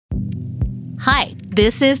Hi,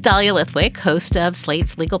 this is Dahlia Lithwick, host of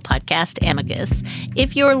Slate's legal podcast, Amicus.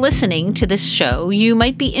 If you're listening to this show, you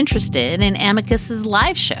might be interested in Amicus's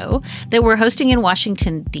live show that we're hosting in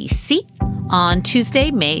Washington, D.C. on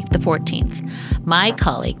Tuesday, May the 14th. My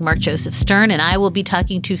colleague, Mark Joseph Stern, and I will be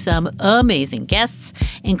talking to some amazing guests,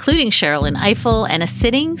 including Sherrilyn Ifill and a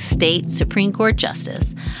sitting state Supreme Court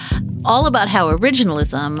justice, all about how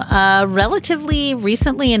originalism, a relatively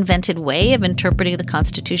recently invented way of interpreting the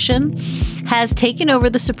Constitution, has taken over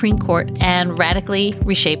the Supreme Court and radically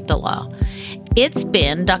reshaped the law. It's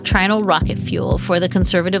been doctrinal rocket fuel for the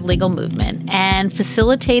conservative legal movement and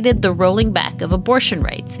facilitated the rolling back of abortion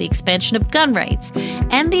rights, the expansion of gun rights,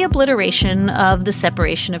 and the obliteration of the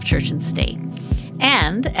separation of church and state.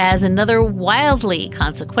 And as another wildly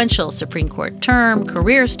consequential Supreme Court term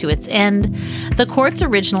careers to its end, the court's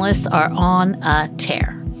originalists are on a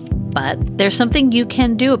tear. But there's something you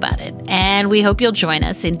can do about it, and we hope you'll join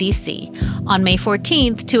us in D.C. on May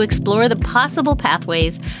 14th to explore the possible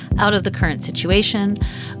pathways out of the current situation.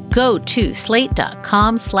 Go to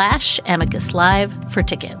slate.com/Amicus Live for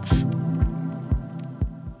tickets.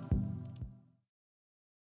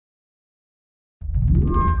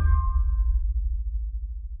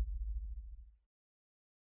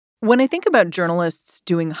 When I think about journalists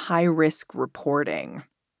doing high-risk reporting,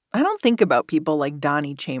 I don't think about people like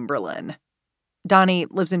Donnie Chamberlain. Donnie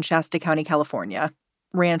lives in Shasta County, California,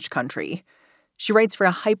 ranch country. She writes for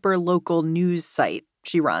a hyper-local news site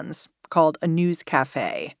she runs called A News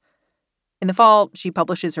Cafe. In the fall, she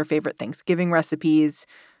publishes her favorite Thanksgiving recipes.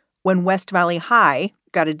 When West Valley High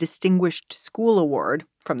got a Distinguished School Award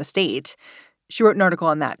from the state, she wrote an article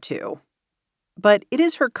on that too. But it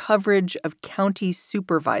is her coverage of county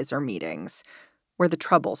supervisor meetings where the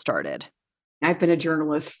trouble started. I've been a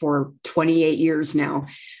journalist for 28 years now.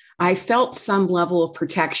 I felt some level of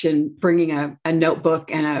protection bringing a notebook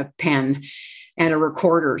and a pen and a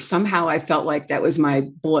recorder. Somehow I felt like that was my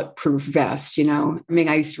bulletproof vest, you know. I mean,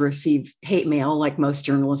 I used to receive hate mail like most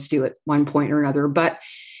journalists do at one point or another. But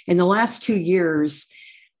in the last 2 years,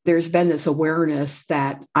 there's been this awareness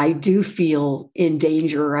that I do feel in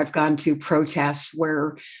danger. I've gone to protests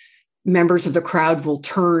where members of the crowd will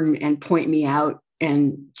turn and point me out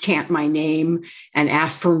and chant my name and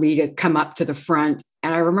ask for me to come up to the front.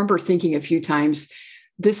 And I remember thinking a few times,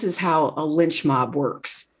 this is how a lynch mob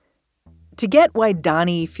works. To get why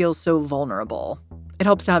Donnie feels so vulnerable, it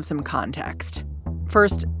helps to have some context.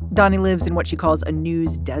 First, Donnie lives in what she calls a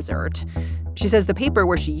news desert. She says the paper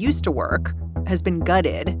where she used to work has been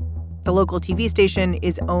gutted. The local TV station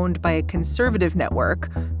is owned by a conservative network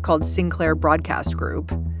called Sinclair Broadcast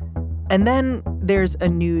Group. And then there's a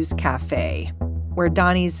news cafe where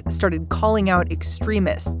Donnie's started calling out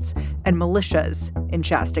extremists and militias in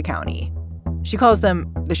Shasta County. She calls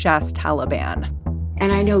them the Shast Taliban.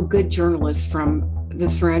 And I know good journalists from the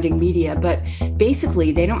surrounding media, but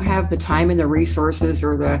basically they don't have the time and the resources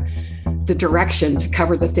or the direction to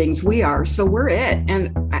cover the things we are. So we're it.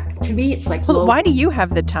 And to me, it's like, well, why do you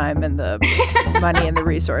have the time and the money and the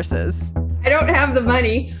resources? I don't have the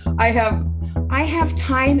money. I have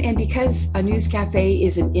time. And because A News Cafe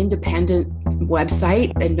is an independent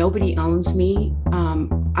website and nobody owns me,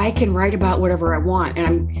 I can write about whatever I want. And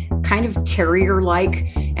I'm kind of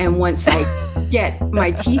terrier-like. And once I get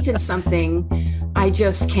my teeth in something, I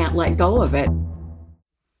just can't let go of it.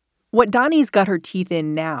 What Donnie's got her teeth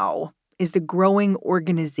in now is the growing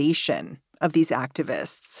organization of these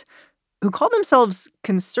activists who call themselves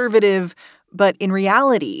conservative, but in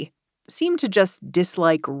reality seem to just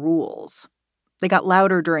dislike rules. They got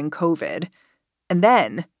louder during COVID, and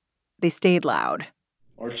then they stayed loud.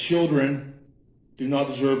 Our children do not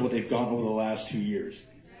deserve what they've gotten over the last 2 years.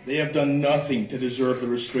 They have done nothing to deserve the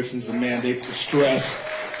restrictions, the mandates, the stress,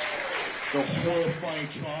 the horrifying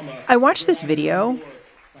trauma. I watched this video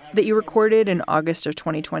that you recorded in August of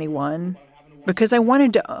 2021 because I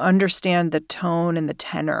wanted to understand the tone and the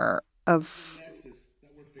tenor of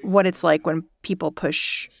what it's like when people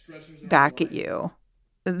push back at you.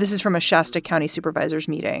 This is from a Shasta County supervisors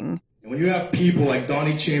meeting. And when you have people like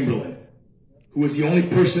Donnie Chamberlain, who is the only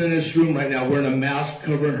person in this room right now wearing a mask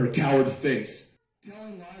covering her coward face.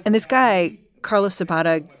 And this guy, Carlos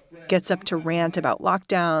Zapata, gets up to rant about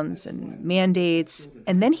lockdowns and mandates,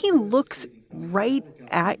 and then he looks right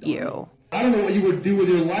at you. I don't know what you would do with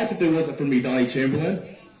your life if it wasn't for me, Donnie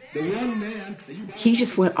Chamberlain. The one man that you... He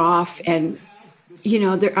just went off, and, you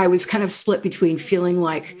know, I was kind of split between feeling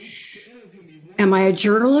like, am I a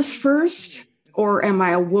journalist first, or am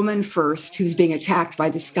I a woman first who's being attacked by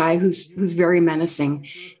this guy who's very menacing?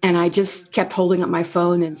 And I just kept holding up my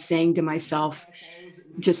phone and saying to myself,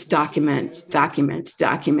 just document, document,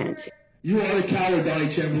 document. You are the coward, Donnie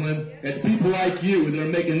Chamberlain. It's people like you that are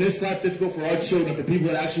making this life difficult for our children, for people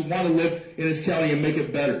that actually want to live in this county and make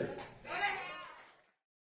it better.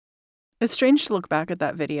 It's strange to look back at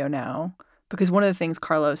that video now, because one of the things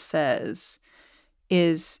Carlos says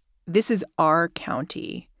is, this is our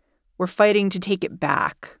county. We're fighting to take it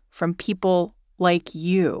back from people like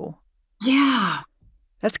you. Yeah.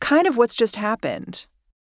 That's kind of what's just happened.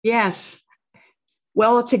 Yes.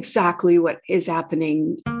 Well, it's exactly what is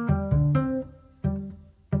happening.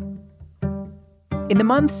 In the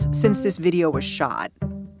months since this video was shot,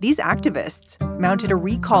 these activists mounted a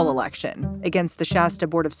recall election against the Shasta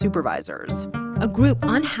Board of Supervisors. A group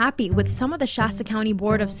unhappy with some of the Shasta County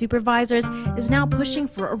Board of Supervisors is now pushing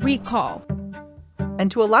for a recall. And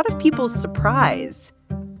to a lot of people's surprise,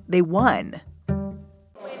 they won.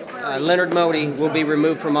 Leonard Modi will be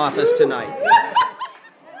removed from office tonight.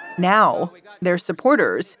 Now, their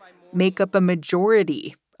supporters make up a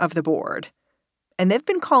majority of the board. And they've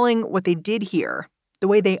been calling what they did here, the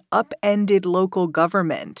way they upended local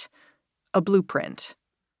government, a blueprint.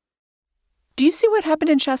 Do you see what happened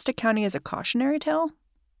in Shasta County as a cautionary tale?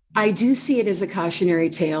 I do see it as a cautionary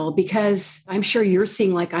tale because I'm sure you're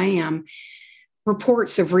seeing, like I am,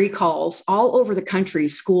 reports of recalls all over the country,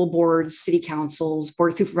 school boards, city councils,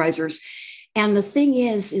 board of supervisors. And the thing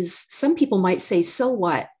is some people might say, so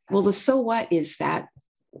what? Well, the so what is that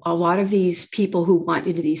a lot of these people who want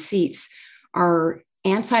into these seats are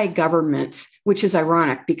anti-government, which is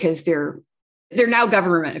ironic because they're now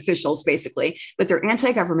government officials, basically, but they're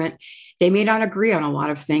anti-government. They may not agree on a lot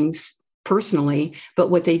of things personally, but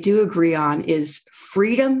what they do agree on is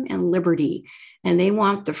freedom and liberty. And they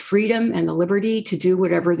want the freedom and the liberty to do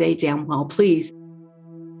whatever they damn well please.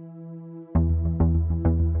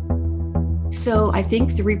 So I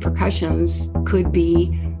think the repercussions could be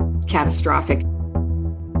catastrophic.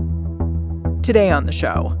 Today on the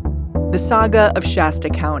show, the saga of Shasta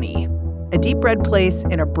County, a deep red place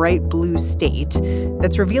in a bright blue state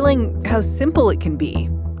that's revealing how simple it can be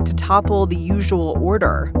to topple the usual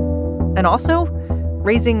order. And also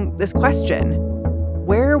raising this question,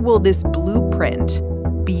 where will this blueprint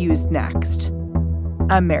be used next?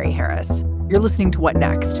 I'm Mary Harris. You're listening to What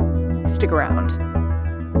Next? Stick around.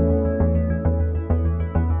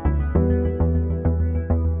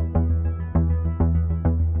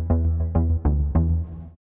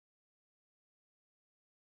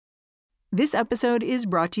 This episode is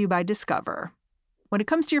brought to you by Discover. When it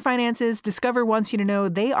comes to your finances, Discover wants you to know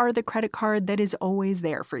they are the credit card that is always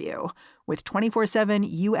there for you. With 24/7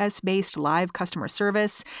 U.S.-based live customer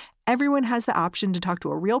service, everyone has the option to talk to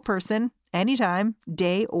a real person anytime,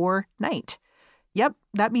 day or night. Yep,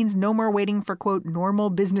 that means no more waiting for, quote, normal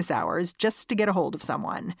business hours just to get a hold of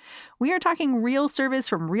someone. We are talking real service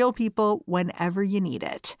from real people whenever you need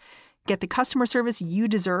it. Get the customer service you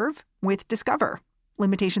deserve with Discover.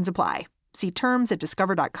 Limitations apply. See terms at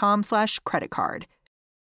discover.com/creditcard.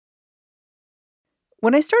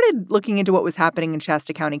 When I started looking into what was happening in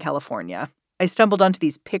Shasta County, California, I stumbled onto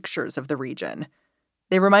these pictures of the region.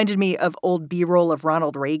 They reminded me of old B-roll of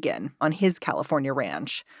Ronald Reagan on his California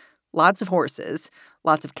ranch. Lots of horses,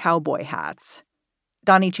 lots of cowboy hats.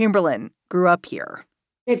 Donnie Chamberlain grew up here.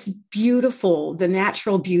 It's beautiful. The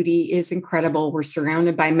natural beauty is incredible. We're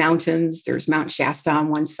surrounded by mountains. There's Mount Shasta on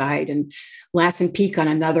one side and Lassen Peak on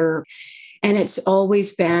another. And it's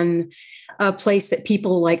always been a place that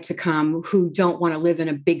people like to come who don't want to live in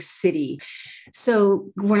a big city.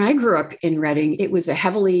 So when I grew up in Redding, it was a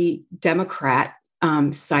heavily Democrat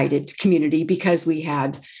sided community because we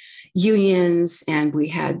had unions and we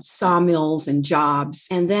had sawmills and jobs.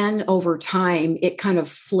 And then over time, it kind of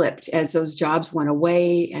flipped as those jobs went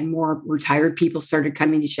away and more retired people started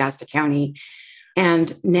coming to Shasta County.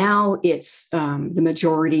 And now it's the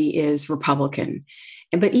majority is Republican.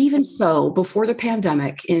 But even so, before the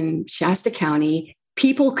pandemic in Shasta County,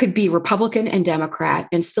 people could be Republican and Democrat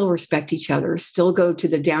and still respect each other, still go to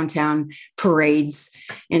the downtown parades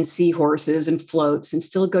and see horses and floats, and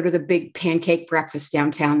still go to the big pancake breakfast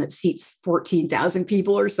downtown that seats 14,000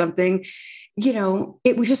 people or something. You know,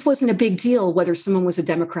 it just wasn't a big deal whether someone was a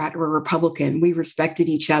Democrat or a Republican. We respected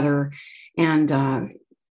each other, and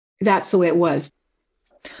that's the way it was.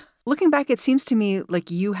 Looking back, it seems to me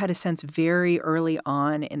like you had a sense very early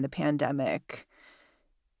on in the pandemic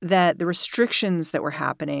that the restrictions that were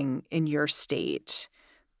happening in your state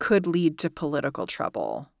could lead to political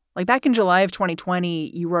trouble. Like back in July of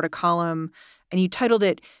 2020, you wrote a column and you titled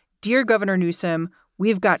it, "Dear Governor Newsom,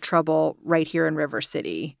 We've Got Trouble Right Here in River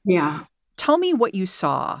City." Yeah. Tell me what you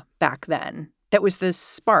saw back then that was the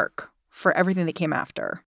spark for everything that came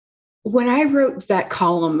after. When I wrote that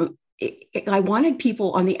column, I wanted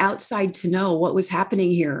people on the outside to know what was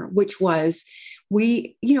happening here, which was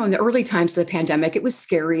in the early times of the pandemic, it was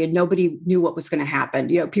scary and nobody knew what was going to happen.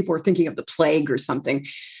 People were thinking of the plague or something.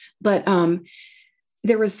 But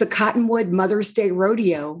there was the Cottonwood Mother's Day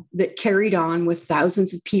Rodeo that carried on with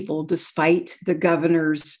thousands of people, despite the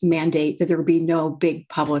governor's mandate that there would be no big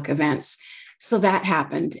public events. So that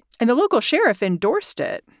happened. And the local sheriff endorsed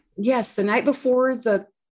it. Yes, the night before the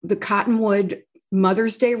Cottonwood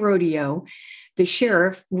Mother's Day Rodeo, the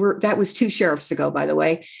sheriff, that was 2 sheriffs ago, by the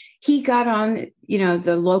way, he got on,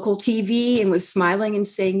 the local TV and was smiling and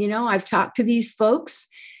saying, I've talked to these folks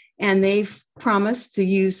and they've promised to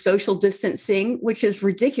use social distancing, which is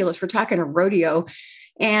ridiculous. We're talking a rodeo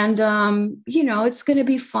and, it's going to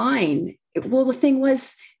be fine. Well, the thing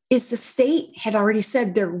is the state had already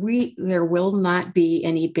said there will not be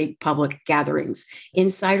any big public gatherings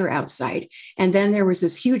inside or outside. And then there was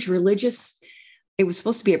this huge it was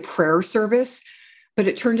supposed to be a prayer service, but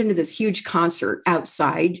it turned into this huge concert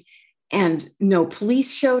outside and no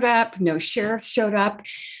police showed up, no sheriff showed up.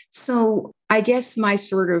 So I guess my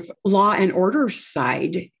sort of law and order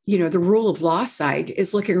side, the rule of law side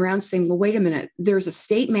is looking around saying, well, wait a minute, there's a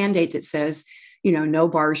state mandate that says, no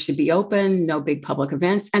bars should be open, no big public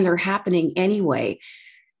events, and they're happening anyway.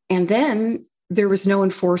 And then there was no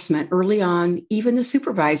enforcement early on. Even the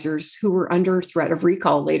supervisors who were under threat of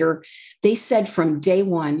recall later, they said from day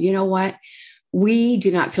one, you know what, we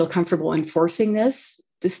do not feel comfortable enforcing the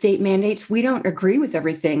state mandates. We don't agree with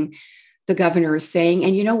everything the governor is saying.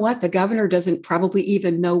 And you know what? The governor doesn't probably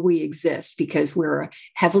even know we exist because we're a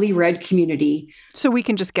heavily red community. So we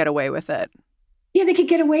can just get away with it. Yeah, they could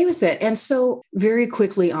get away with it. And so very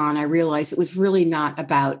quickly on, I realized it was really not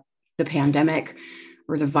about the pandemic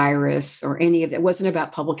or the virus or any of it. It wasn't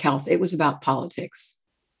about public health. It was about politics.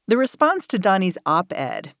 The response to Donnie's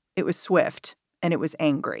op-ed, it was swift and it was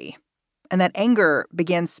angry. And that anger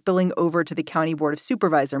began spilling over to the County Board of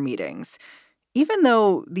Supervisor meetings. Even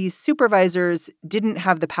though these supervisors didn't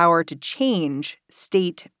have the power to change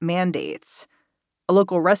state mandates, a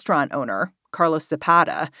local restaurant owner, Carlos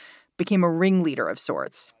Zapata, became a ringleader of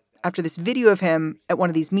sorts after this video of him at one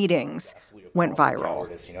of these meetings went viral.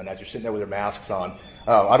 And as you're sitting there with your masks on,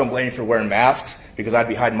 I don't blame you for wearing masks because I'd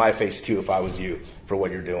be hiding my face too if I was you for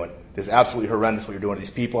what you're doing. This is absolutely horrendous what you're doing to these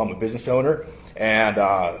people. I'm a business owner, and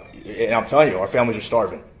I'm telling you, our families are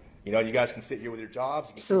starving. You guys can sit here with your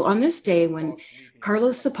jobs. So on this day when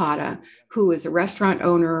Carlos Zapata, who is a restaurant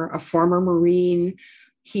owner, a former Marine,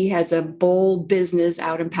 he has a bowl business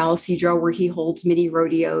out in Palo Cedro where he holds mini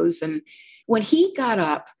rodeos. And when he got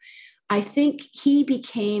up, I think he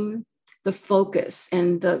became the focus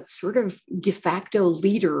and the sort of de facto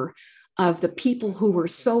leader of the people who were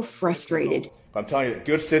so frustrated. I'm telling you,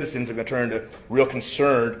 good citizens are going to turn into real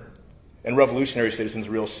concerned and revolutionary citizens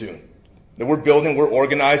real soon. That we're building, we're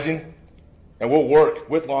organizing, and we'll work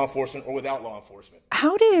with law enforcement or without law enforcement.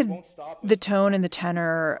 How did the tone and the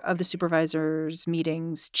tenor of the supervisors'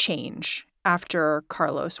 meetings change after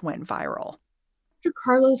Carlos went viral? After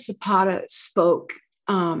Carlos Zapata spoke,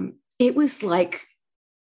 it was like,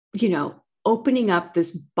 opening up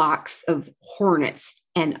this box of hornets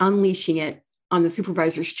and unleashing it on the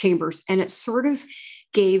supervisors' chambers. And it sort of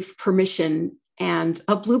gave permission and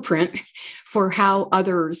a blueprint for how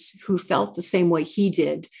others who felt the same way he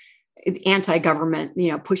did, anti-government,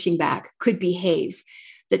 pushing back, could behave.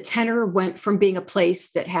 The tenor went from being a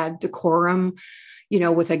place that had decorum,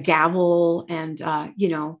 with a gavel and,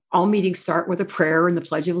 all meetings start with a prayer and the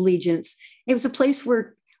Pledge of Allegiance. It was a place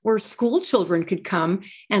where school children could come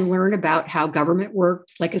and learn about how government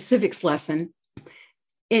worked, like a civics lesson.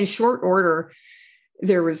 In short order,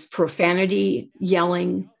 there was profanity,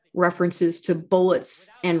 yelling, references to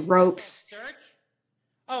bullets and ropes.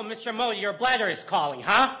 Oh, Mr. Modi, your bladder is calling,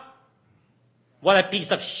 huh? What a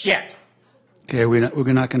piece of shit. Okay, we're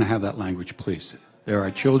not going to have that language, please. There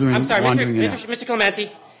are children wandering in. Mr.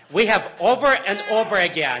 Clementi, we have over and over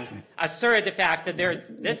again asserted the fact that there's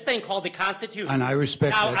this thing called the Constitution. And I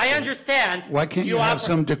respect now, that. I understand. Why can't you have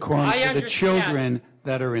some decorum for the children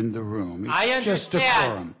that are in the room? It's just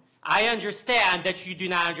decorum. I understand that you do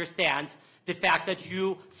not understand the fact that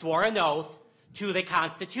you swore an oath to the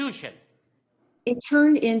Constitution. It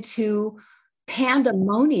turned into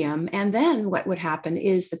pandemonium. And then what would happen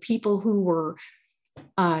is the people who were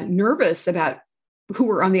nervous about who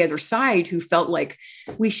were on the other side, who felt like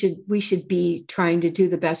we should be trying to do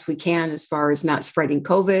the best we can as far as not spreading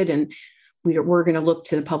COVID. And we're going to look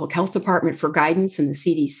to the public health department for guidance and the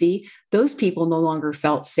CDC. Those people no longer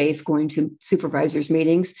felt safe going to supervisors'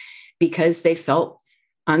 meetings because they felt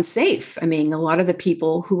unsafe. I mean, a lot of the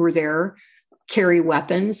people who were there carry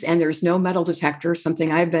weapons and there's no metal detector,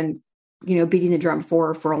 something I've been beating the drum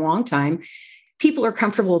for a long time. People are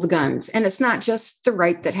comfortable with guns. And it's not just the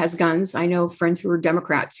right that has guns. I know friends who are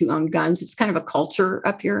Democrats who own guns. It's kind of a culture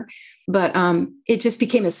up here, but it just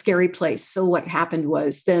became a scary place. So what happened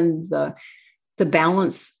was then the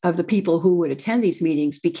balance of the people who would attend these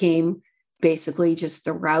meetings became basically just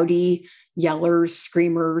the rowdy yellers,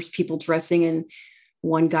 screamers, people dressing in,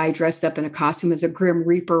 one guy dressed up in a costume as a Grim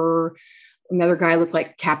Reaper. Another guy looked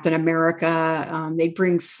like Captain America. They'd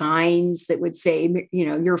bring signs that would say,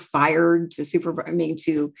 you're fired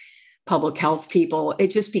to public health people. It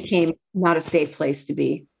just became not a safe place to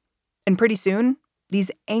be. And pretty soon, these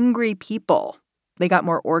angry people, they got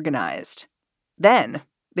more organized. Then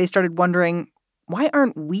they started wondering, why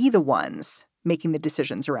aren't we the ones making the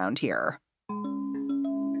decisions around here?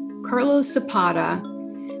 Carlos Zapata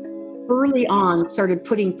early on started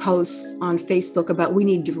putting posts on Facebook about we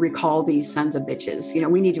need to recall these sons of bitches.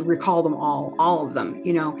 We need to recall them all of them,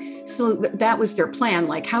 So that was their plan.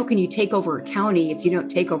 Like, how can you take over a county if you don't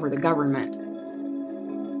take over the government?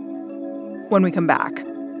 When we come back,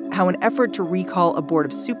 how an effort to recall a board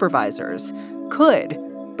of supervisors could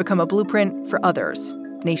become a blueprint for others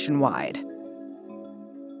nationwide.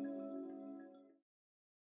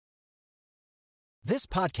 This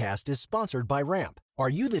podcast is sponsored by Ramp. Are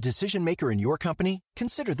you the decision maker in your company?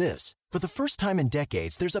 Consider this. For the first time in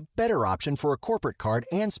decades, there's a better option for a corporate card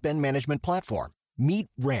and spend management platform. Meet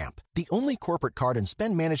Ramp, the only corporate card and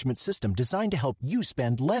spend management system designed to help you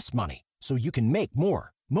spend less money so you can make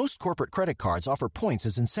more. Most corporate credit cards offer points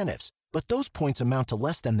as incentives, but those points amount to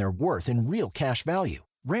less than their worth in real cash value.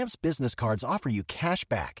 Ramp's business cards offer you cash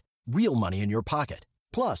back, real money in your pocket.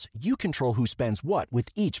 Plus, you control who spends what with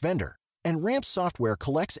each vendor. And Ramp software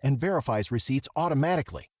collects and verifies receipts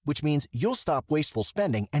automatically, which means you'll stop wasteful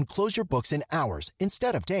spending and close your books in hours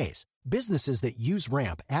instead of days. Businesses that use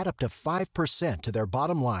Ramp add up to 5% to their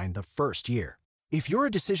bottom line the first year. If you're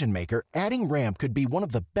a decision maker, adding Ramp could be one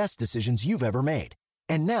of the best decisions you've ever made.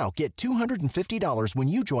 And now get $250 when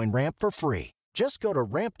you join Ramp for free. Just go to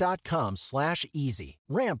ramp.com/easy.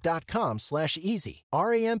 Ramp.com/easy.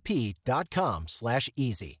 RAMP.com/easy.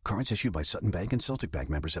 Cards issued by Sutton Bank and Celtic Bank,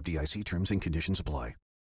 members FDIC. Terms and conditions apply.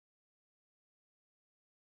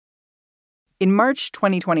 In March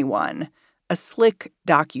 2021, a slick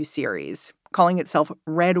docuseries calling itself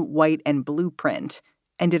Red, White, and Blueprint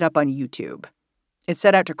ended up on YouTube. It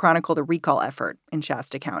set out to chronicle the recall effort in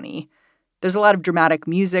Shasta County. There's a lot of dramatic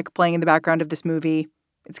music playing in the background of this movie.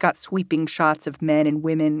 It's got sweeping shots of men and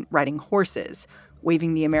women riding horses,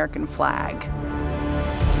 waving the American flag.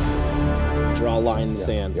 Draw a line in the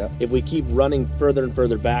sand. Yeah. If we keep running further and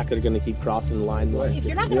further back, they're going to keep crossing the line. If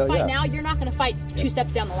you're not going to fight now, you're not going to fight 2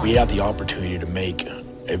 steps down the line. We have the opportunity to make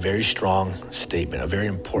a very strong statement, a very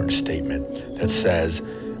important statement that says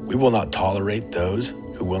we will not tolerate those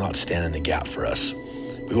who will not stand in the gap for us.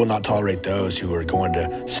 We will not tolerate those who are going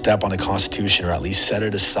to step on the Constitution or at least set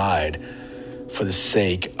it aside for the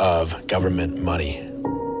sake of government money.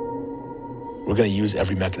 We're going to use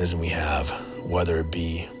every mechanism we have, whether it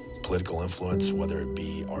be political influence, whether it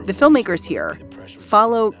be our... The filmmakers here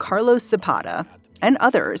follow Carlos Zapata and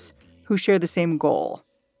others who share the same goal.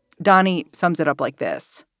 Donnie sums it up like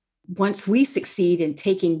this. Once we succeed in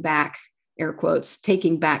taking back, air quotes,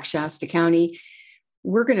 taking back Shasta County,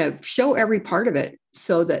 we're going to show every part of it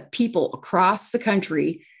so that people across the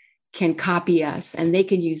country can copy us and they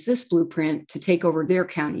can use this blueprint to take over their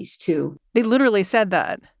counties too. They literally said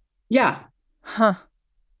that. Yeah. Huh.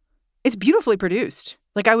 It's beautifully produced.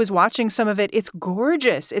 Like, I was watching some of it. It's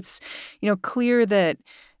gorgeous. It's, clear that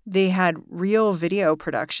they had real video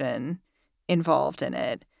production involved in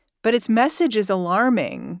it. But its message is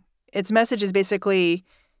alarming. Its message is basically,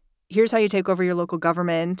 here's how you take over your local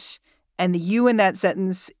government. And the you in that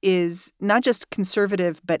sentence is not just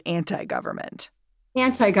conservative, but anti-government.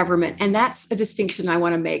 Anti-government. And that's a distinction I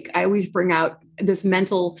want to make. I always bring out this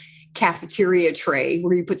mental cafeteria tray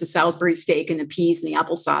where you put the Salisbury steak and the peas and the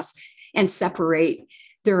applesauce and separate.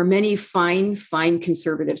 There are many fine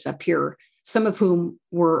conservatives up here, some of whom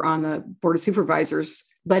were on the Board of Supervisors,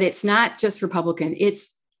 but it's not just Republican.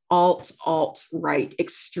 It's alt-right,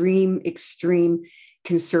 extreme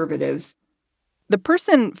conservatives. The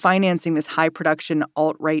person financing this high-production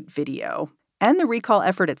alt-right video and the recall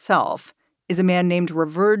effort itself is a man named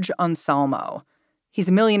Raverge Anselmo. He's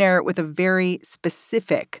a millionaire with a very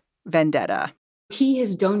specific vendetta. He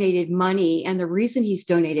has donated money, and the reason he's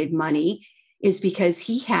donated money is because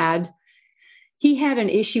he had an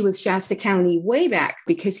issue with Shasta County way back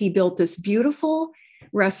because he built this beautiful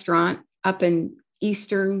restaurant up in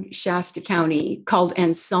eastern Shasta County called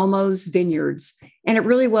Anselmo's Vineyards, and it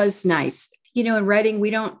really was nice. In Redding, we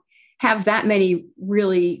don't have that many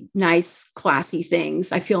really nice, classy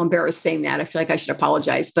things. I feel embarrassed saying that. I feel like I should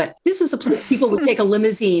apologize. But this was a place people would take a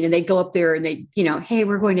limousine and they'd go up there and they, hey,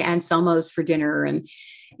 we're going to Anselmo's for dinner. And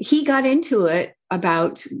he got into it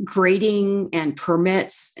about grading and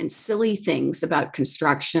permits and silly things about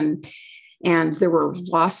construction. And there were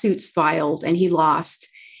lawsuits filed and he lost.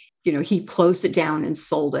 He closed it down and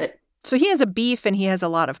sold it. So he has a beef and he has a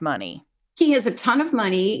lot of money. He has a ton of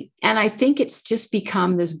money. And I think it's just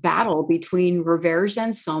become this battle between Revers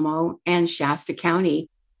Anselmo and Shasta County.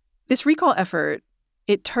 This recall effort,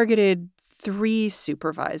 it targeted 3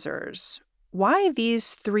 supervisors. Why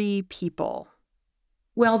these 3 people?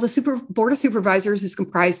 Well, the Board of Supervisors is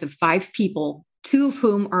comprised of 5 people, 2 of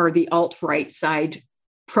whom are the alt-right side,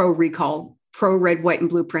 pro-recall, pro-red, white, and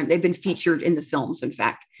blueprint. They've been featured in the films, in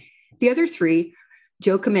fact. The other 3,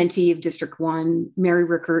 Joe Comenti of District 1, Mary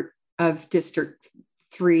Rickert of District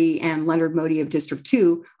 3, and Leonard Modi of District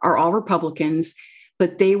 2 are all Republicans,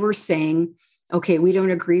 but they were saying, okay, we don't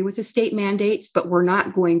agree with the state mandates, but we're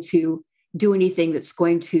not going to do anything that's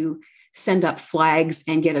going to send up flags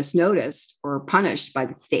and get us noticed or punished by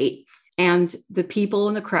the state. And the people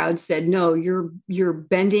in the crowd said, no, you're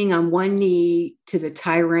bending on one knee to the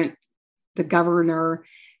tyrant, the governor,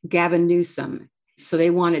 Gavin Newsom. So they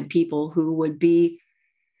wanted people who would be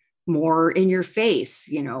more in your face,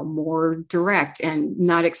 more direct and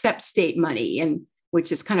not accept state money. And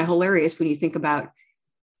which is kind of hilarious when you think about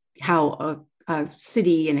how a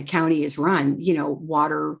city and a county is run,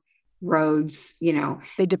 water, roads,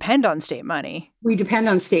 They depend on state money. We depend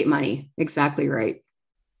on state money. Exactly right.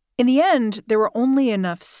 In the end, there were only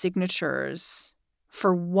enough signatures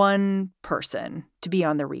for one person to be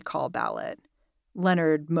on the recall ballot,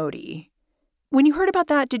 Leonard Modi. When you heard about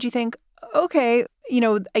that, did you think, okay,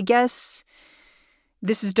 I guess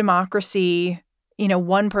this is democracy.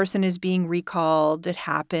 One person is being recalled. It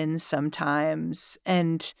happens sometimes.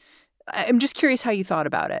 And I'm just curious how you thought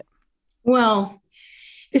about it. Well,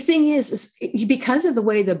 the thing is because of the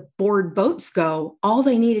way the board votes go, all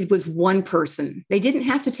they needed was one person. They didn't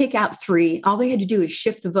have to take out 3. All they had to do is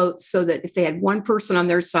shift the votes so that if they had one person on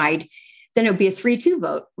their side, then it would be a 3-2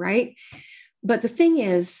 vote, right? But the thing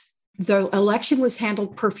is, the election was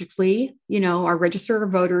handled perfectly. Our register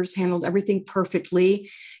of voters handled everything perfectly.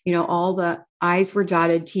 All the I's were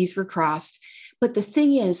dotted, T's were crossed. But the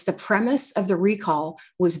thing is, the premise of the recall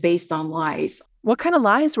was based on lies. What kind of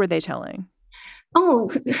lies were they telling?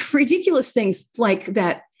 Oh, ridiculous things like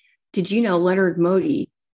that. Did you know Leonard Modi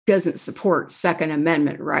doesn't support Second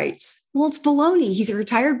Amendment rights? Well, it's baloney. He's a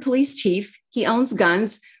retired police chief. He owns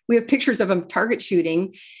guns. We have pictures of him target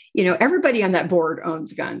shooting. Everybody on that board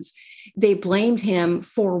owns guns. They blamed him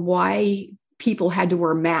for why people had to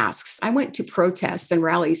wear masks. I went to protests and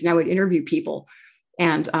rallies and I would interview people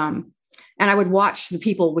and I would watch the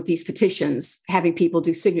people with these petitions, having people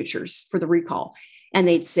do signatures for the recall. And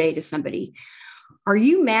they'd say to somebody, are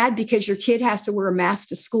you mad because your kid has to wear a mask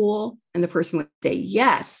to school? And the person would say,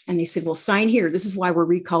 yes. And they said, well, sign here. This is why we're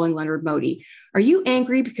recalling Leonard Modi. Are you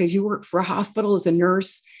angry because you work for a hospital as a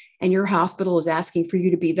nurse and your hospital is asking for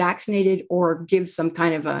you to be vaccinated or give some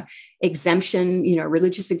kind of a exemption,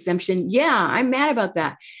 religious exemption? Yeah, I'm mad about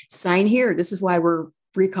that. Sign here. This is why we're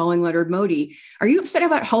recalling Leonard Modi. Are you upset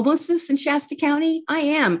about homelessness in Shasta County? I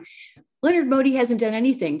am. Leonard Modi hasn't done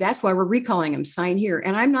anything. That's why we're recalling him. Sign here.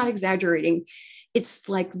 And I'm not exaggerating. It's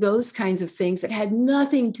like those kinds of things that had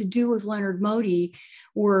nothing to do with Leonard Modi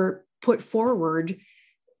were put forward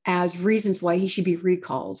as reasons why he should be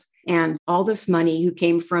recalled. And all this money who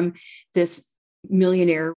came from this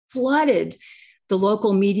millionaire flooded the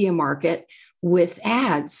local media market with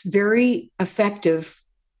ads, very effective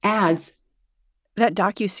ads. That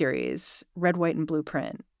docuseries, Red, White, and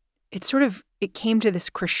Blueprint, it came to this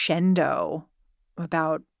crescendo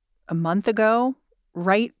about a month ago,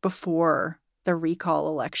 right before the recall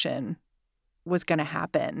election was going to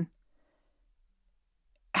happen.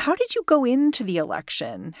 How did you go into the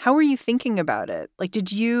election? How were you thinking about it? Like,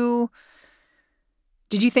 did you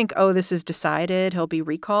think, oh, this is decided, he'll be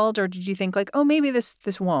recalled? Or did you think like, oh, maybe this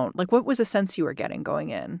won't? Like, what was the sense you were getting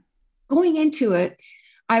going in? Going into it,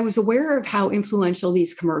 I was aware of how influential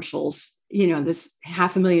these commercials, this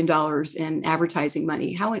 $500,000 in advertising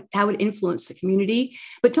money, how it influenced the community.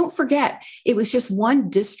 But don't forget, it was just one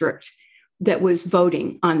district that was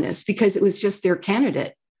voting on this because it was just their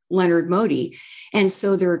candidate, Leonard Modi. And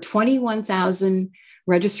so there are 21,000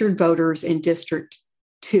 registered voters in District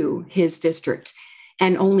 2, his district,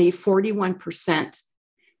 and only 41%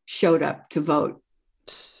 showed up to vote.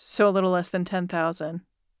 So a little less than 10,000.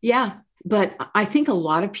 Yeah. But I think a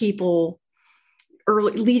lot of people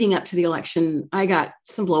leading up to the election, I got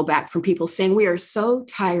some blowback from people saying, we are so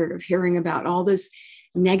tired of hearing about all this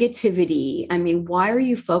negativity. I mean, why are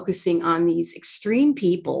you focusing on these extreme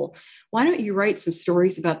people? Why don't you write some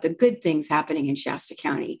stories about the good things happening in Shasta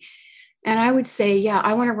County? And I would say, yeah,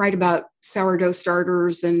 I want to write about sourdough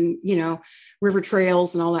starters and, river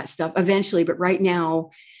trails and all that stuff eventually. But right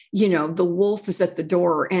now, the wolf is at the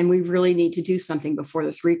door and we really need to do something before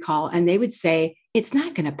this recall. And they would say, it's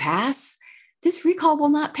not going to pass. This recall will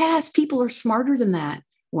not pass. People are smarter than that.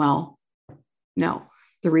 Well, no,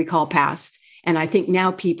 the recall passed. And I think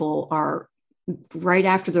now people are, right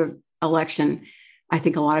after the election, I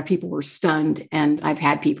think a lot of people were stunned. And I've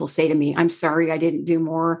had people say to me, I'm sorry I didn't do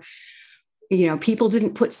more. People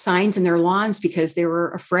didn't put signs in their lawns because they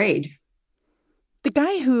were afraid. The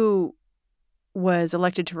guy who was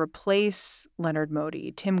elected to replace Leonard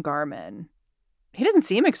Modi, Tim Garman, he doesn't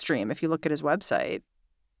seem extreme if you look at his website.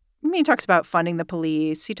 I mean, he talks about funding the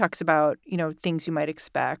police. He talks about, things you might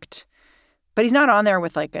expect. But he's not on there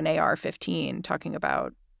with like an AR-15 talking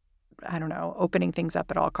about, I don't know, opening things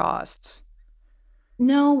up at all costs.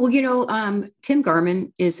 No, well, Tim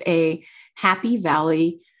Garman is a Happy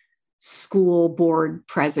Valley school board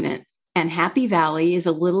president. And Happy Valley is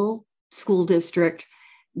a little school district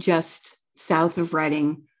just south of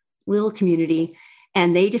Reading, little community.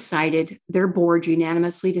 And their board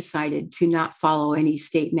unanimously decided to not follow any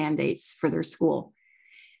state mandates for their school.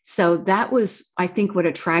 So that was, I think, what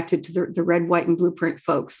attracted to the red, white, and blueprint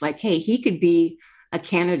folks. Like, hey, he could be a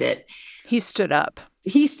candidate. He stood up.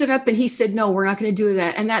 He stood up and he said, no, we're not going to do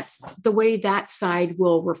that. And that's the way that side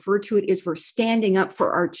will refer to it, is we're standing up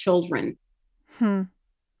for our children.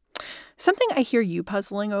 Something I hear you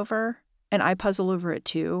puzzling over, and I puzzle over it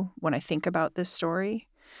too when I think about this story,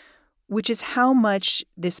 which is how much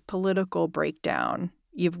this political breakdown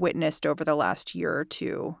you've witnessed over the last year or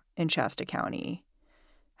two in Shasta County,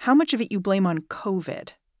 how much of it you blame on COVID.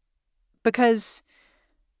 Because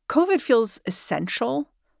COVID feels essential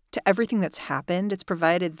to everything that's happened. It's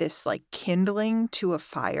provided this like kindling to a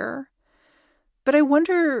fire. But I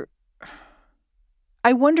wonder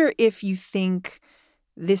if you think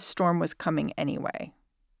this storm was coming anyway.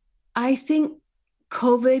 I think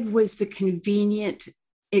COVID was the convenient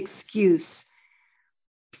excuse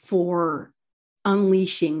for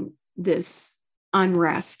unleashing this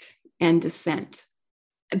unrest and dissent.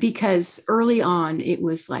 Because early on, it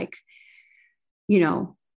was like,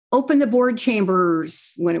 open the board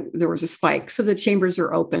chambers when there was a spike. So the chambers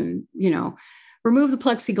are open, remove the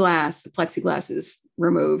plexiglass is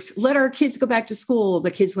removed. Let our kids go back to school. The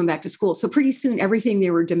kids went back to school. So pretty soon, everything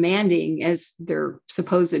they were demanding as their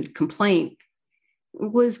supposed complaint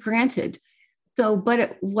was granted. So,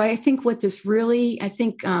 but what this really,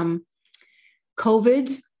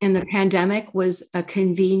 COVID and the pandemic was a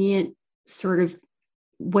convenient sort of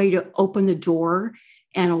way to open the door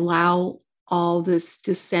and allow all this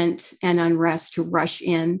dissent and unrest to rush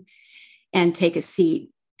in and take a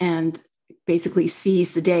seat and basically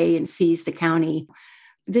seize the day and seize the county.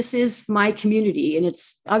 This is my community and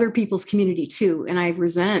it's other people's community too. And I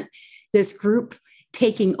resent this group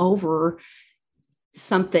taking over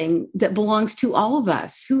something that belongs to all of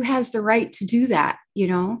us. Who has the right to do that,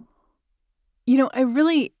 I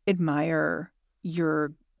really admire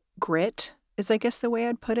your grit, is I guess the way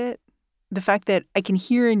I'd put it. The fact that I can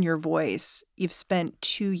hear in your voice, you've spent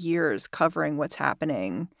 2 years covering what's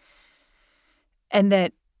happening. And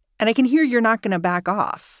I can hear you're not going to back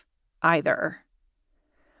off either.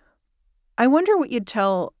 I wonder what you'd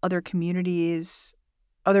tell other communities,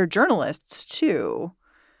 other journalists too,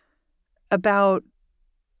 about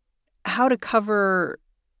how to cover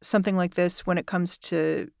something like this when it comes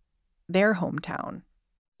to their hometown.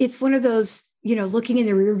 It's one of those, looking in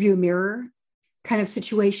the rearview mirror kind of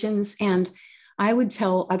situations. And I would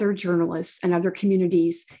tell other journalists and other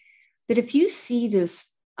communities that if you see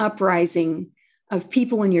this uprising of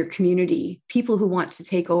people in your community, people who want to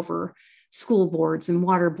take over school boards and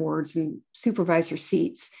water boards and supervisor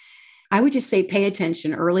seats, I would just say pay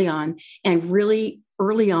attention early on and really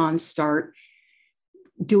early on start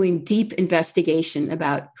doing deep investigation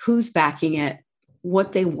about who's backing it,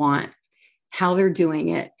 what they want, how they're doing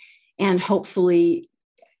it. And hopefully,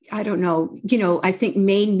 I don't know, I think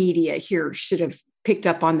main media here should have picked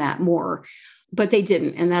up on that more, but they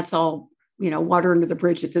didn't. And that's all, water under the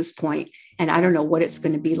bridge at this point. And I don't know what it's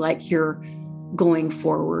going to be like here going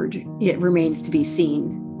forward. It remains to be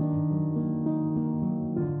seen.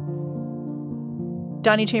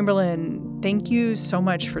 Donni Chamberlain, thank you so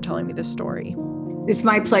much for telling me this story. It's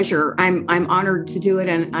my pleasure. I'm honored to do it.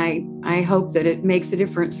 And I hope that it makes a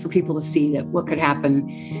difference for people to see that what could happen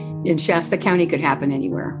in Shasta County could happen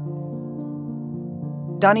anywhere.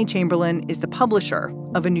 Donnie Chamberlain is the publisher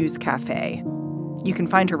of A News Cafe. You can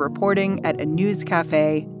find her reporting at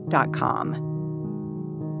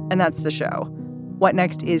anewscafe.com. And that's the show. What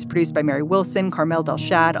Next is produced by Mary Wilson, Carmel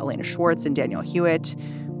Delshad, Elena Schwartz, and Daniel Hewitt.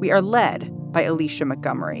 We are led by Alicia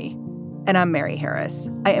Montgomery. And I'm Mary Harris.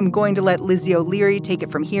 I am going to let Lizzie O'Leary take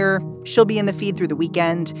it from here. She'll be in the feed through the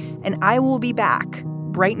weekend, and I will be back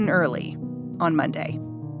bright and early on Monday.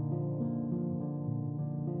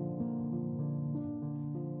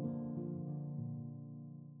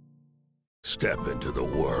 Step into the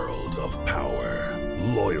world of power,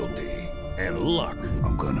 loyalty, and luck.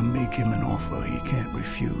 I'm gonna make him an offer he can't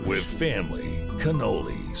refuse. With family,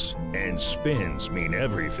 cannolis, and spins mean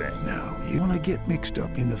everything. Now, you wanna get mixed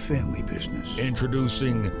up in the family business.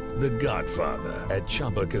 Introducing The Godfather at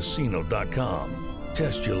ChumbaCasino.com.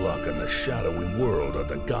 Test your luck in the shadowy world of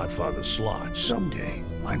The Godfather slot. Someday,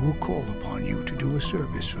 I will call upon you to do a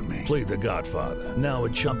service for me. Play The Godfather, now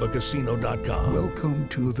at ChumbaCasino.com. Welcome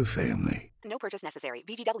to the family. No purchase necessary.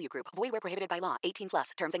 VGW Group. Void where prohibited by law.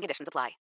 18+. Terms and conditions apply.